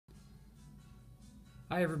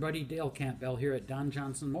Hi everybody, Dale Campbell here at Don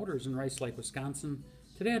Johnson Motors in Rice Lake, Wisconsin.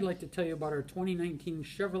 Today I'd like to tell you about our 2019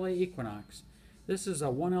 Chevrolet Equinox. This is a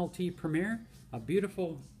 1LT Premier, a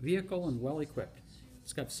beautiful vehicle and well equipped.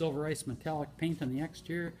 It's got silver ice metallic paint on the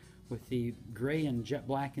exterior with the gray and jet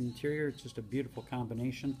black interior. It's just a beautiful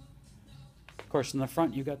combination. Of course, in the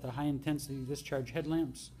front you've got the high intensity discharge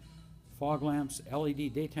headlamps, fog lamps,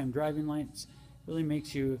 LED daytime driving lights. Really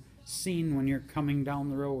makes you seen when you're coming down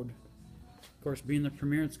the road. Of course, being the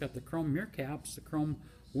Premier, it's got the chrome mirror caps, the chrome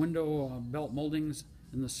window belt moldings,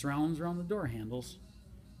 and the surrounds around the door handles.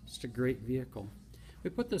 Just a great vehicle.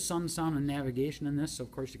 We put the sun, sound, and navigation in this. So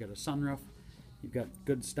of course, you got a sunroof, you've got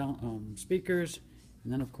good speakers,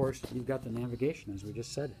 and then of course you've got the navigation, as we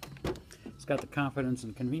just said. It's got the confidence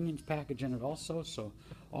and convenience package in it also. So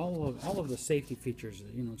all of the safety features.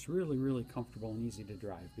 It's really comfortable and easy to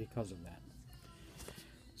drive because of that.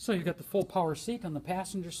 So you've got the full power seat on the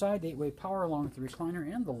passenger side, 8-way power along with the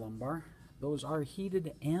recliner and the lumbar. Those are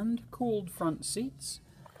heated and cooled front seats.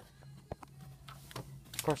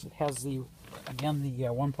 Of course, it has the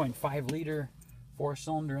 1.5 liter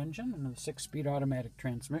 4-cylinder engine and a 6-speed automatic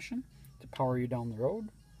transmission to power you down the road.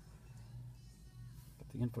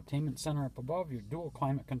 Got the infotainment center up above, your dual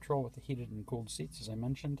climate control with the heated and cooled seats, as I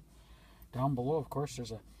mentioned. Down below, of course,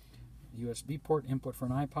 there's a USB port input for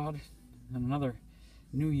an iPod and another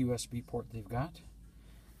new USB port they've got.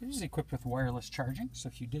 It is equipped with wireless charging, so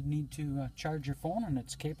if you did need to charge your phone and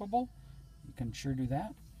it's capable, you can sure do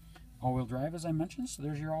that. All-wheel drive, as I mentioned, so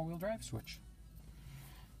there's your all-wheel drive switch.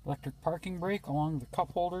 Electric parking brake along the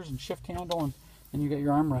cup holders and shift handle, and then you get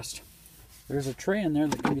your armrest. There's a tray in there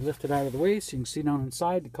that can be lifted out of the way so you can see down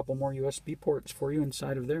inside. A couple more USB ports for you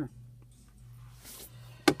inside of there.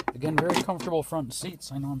 Again, very comfortable front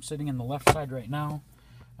seats. I know I'm sitting in the left side right now.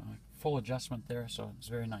 Full adjustment there, so it's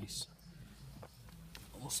very nice.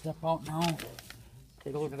 We'll step out now,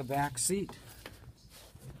 take a look at the back seat.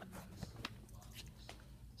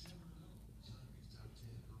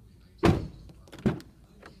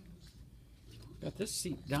 Got this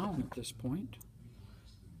seat down at this point.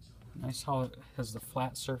 Nice how it has the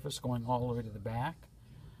flat surface going all the way to the back.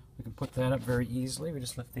 We can put that up very easily. We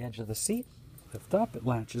just lift the edge of the seat, lift up, it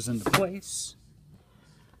latches into place.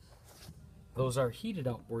 Those are heated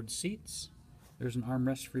outboard seats. There's an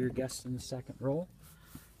armrest for your guests in the second row.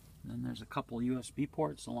 And then there's a couple USB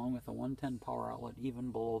ports along with a 110 power outlet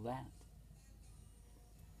even below that.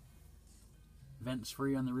 Vents for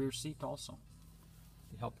you on the rear seat also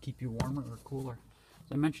to help keep you warmer or cooler.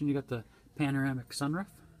 As I mentioned, you got the panoramic sunroof.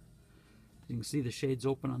 You can see the shades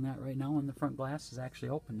open on that right now, and the front glass is actually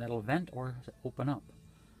open. That'll vent or open up.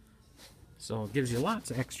 So it gives you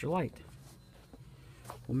lots of extra light.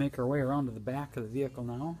 We'll make our way around to the back of the vehicle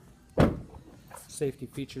now. Safety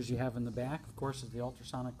features you have in the back, of course, is the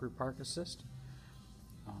ultrasonic rear park assist,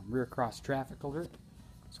 rear cross traffic alert.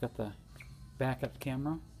 It's got the backup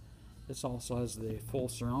camera. This also has the full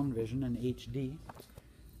surround vision in HD.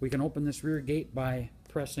 We can open this rear gate by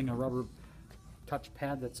pressing a rubber touch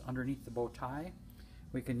pad that's underneath the bow tie.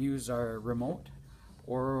 We can use our remote,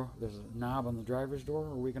 or there's a knob on the driver's door,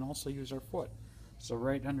 or we can also use our foot. So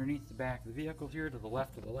right underneath the back of the vehicle here, to the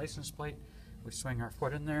left of the license plate, we swing our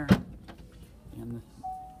foot in there, and the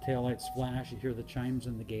taillights flash, you hear the chimes,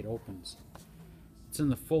 and the gate opens. It's in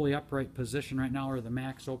the fully upright position right now, or the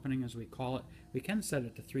max opening as we call it. We can set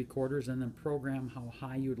it to 3/4 and then program how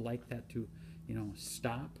high you'd like that to,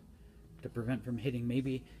 stop, to prevent from hitting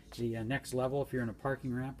maybe the next level if you're in a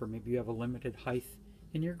parking ramp, or maybe you have a limited height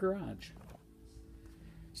in your garage.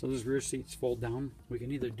 So those rear seats fold down. We can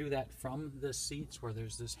either do that from the seats where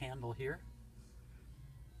there's this handle here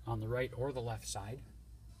on the right or the left side,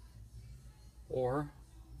 or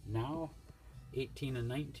now 18 and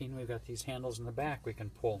 19, we've got these handles in the back we can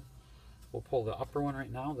pull. We'll pull the upper one right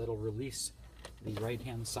now. That'll release the right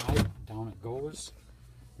hand side. Down it goes.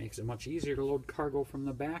 Makes it much easier to load cargo from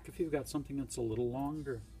the back if you've got something that's a little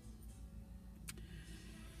longer.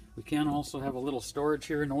 We can also have a little storage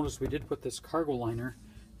here. Notice we did put this cargo liner.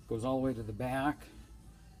 Goes all the way to the back,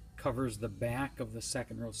 covers the back of the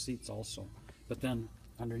second row seats also. But then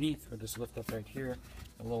underneath, we'll just lift up right here,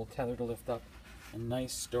 a little tether to lift up, a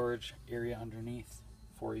nice storage area underneath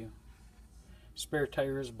for you. Spare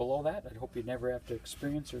tire is below that. I hope you never have to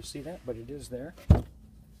experience or see that, but it is there.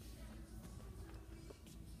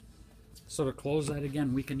 So to close that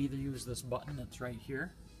again, we can either use this button that's right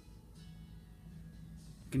here.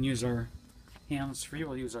 We can use our hands free.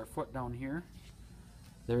 We'll use our foot down here.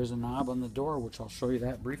 There's a knob on the door, which I'll show you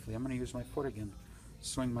that briefly. I'm going to use my foot again.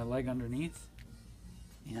 Swing my leg underneath,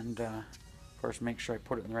 and of course make sure I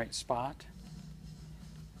put it in the right spot.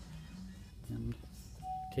 And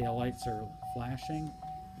Tail lights are flashing.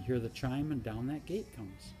 You hear the chime and down that gate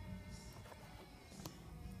comes.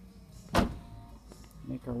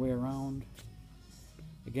 Make our way around.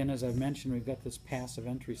 Again, as I've mentioned, we've got this passive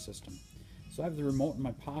entry system. So I have the remote in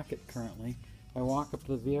my pocket currently. I walk up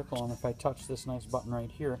to the vehicle, and if I touch this nice button right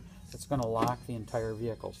here, it's going to lock the entire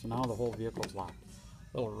vehicle. So now the whole vehicle's locked.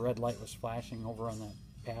 A little red light was flashing over on the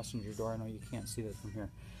passenger door. I know you can't see that from here.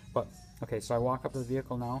 But, okay, so I walk up to the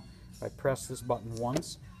vehicle now. If I press this button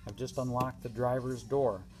once, I've just unlocked the driver's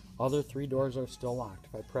door. Other 3 doors are still locked.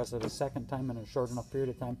 If I press it a second time in a short enough period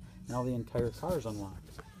of time, now the entire car is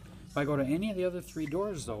unlocked. If I go to any of the other 3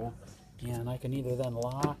 doors, though, and I can either then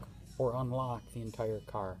lock or unlock the entire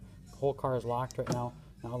car. The whole car is locked right now.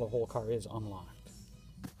 Now the whole car is unlocked.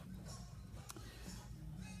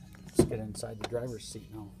 Let's get inside the driver's seat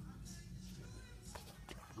now.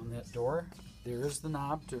 On that door, there is the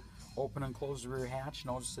knob to open and close the rear hatch.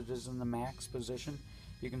 Notice it is in the max position.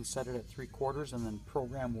 You can set it at 3/4 and then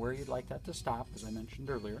program where you'd like that to stop, as I mentioned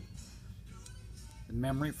earlier. The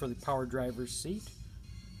memory for the power driver's seat.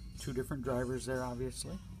 2 different drivers there,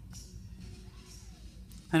 obviously.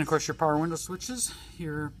 And of course your power window switches,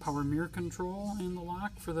 your power mirror control, and the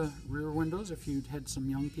lock for the rear windows if you'd had some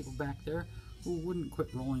young people back there who wouldn't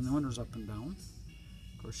quit rolling the windows up and down.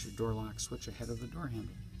 Of course your door lock switch ahead of the door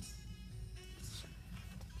handle.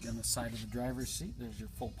 On the side of the driver's seat, there's your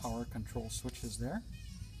full power control switches there.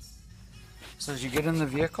 So as you get in the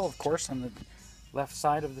vehicle, of course, on the left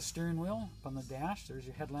side of the steering wheel, up on the dash, there's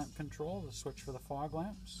your headlamp control, the switch for the fog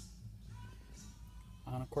lamps.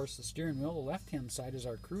 On, of course, the steering wheel, the left-hand side is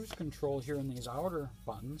our cruise control here in these outer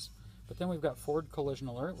buttons. But then we've got forward collision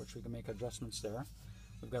alert, which we can make adjustments there.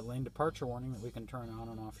 We've got lane departure warning that we can turn on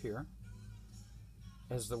and off here.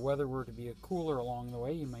 As the weather were to be cooler along the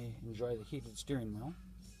way, you may enjoy the heated steering wheel.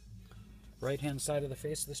 Right-hand side of the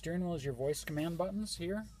face of the steering wheel is your voice command buttons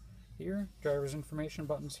here, driver's information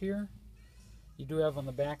buttons here. You do have on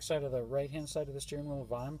the back side of the right-hand side of the steering wheel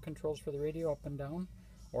volume controls for the radio up and down,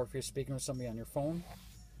 or if you're speaking with somebody on your phone.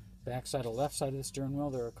 Back side of the left side of the steering wheel,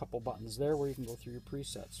 there are a couple buttons there where you can go through your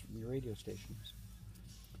presets from your radio stations.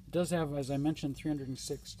 It does have, as I mentioned,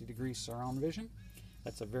 360-degree surround vision.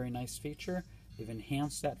 That's a very nice feature. They've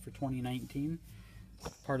enhanced that for 2019.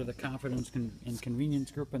 Part of the confidence and convenience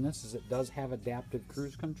group in this is it does have adaptive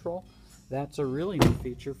cruise control. That's a really new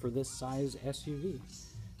feature for this size SUV.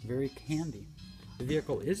 Very handy. The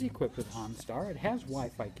vehicle is equipped with OnStar. It has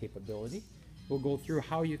Wi-Fi capability. We'll go through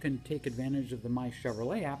how you can take advantage of the My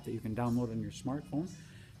Chevrolet app that you can download on your smartphone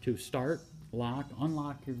to start, lock,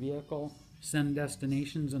 unlock your vehicle, send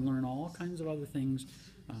destinations, and learn all kinds of other things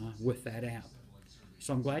with that app.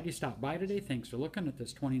 So I'm glad you stopped by today. Thanks for looking at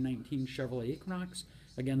this 2019 Chevrolet Equinox.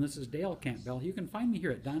 Again, this is Dale Campbell. You can find me here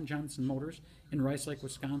at Don Johnson Motors in Rice Lake,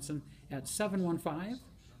 Wisconsin at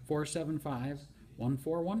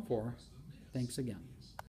 715-475-1414. Thanks again.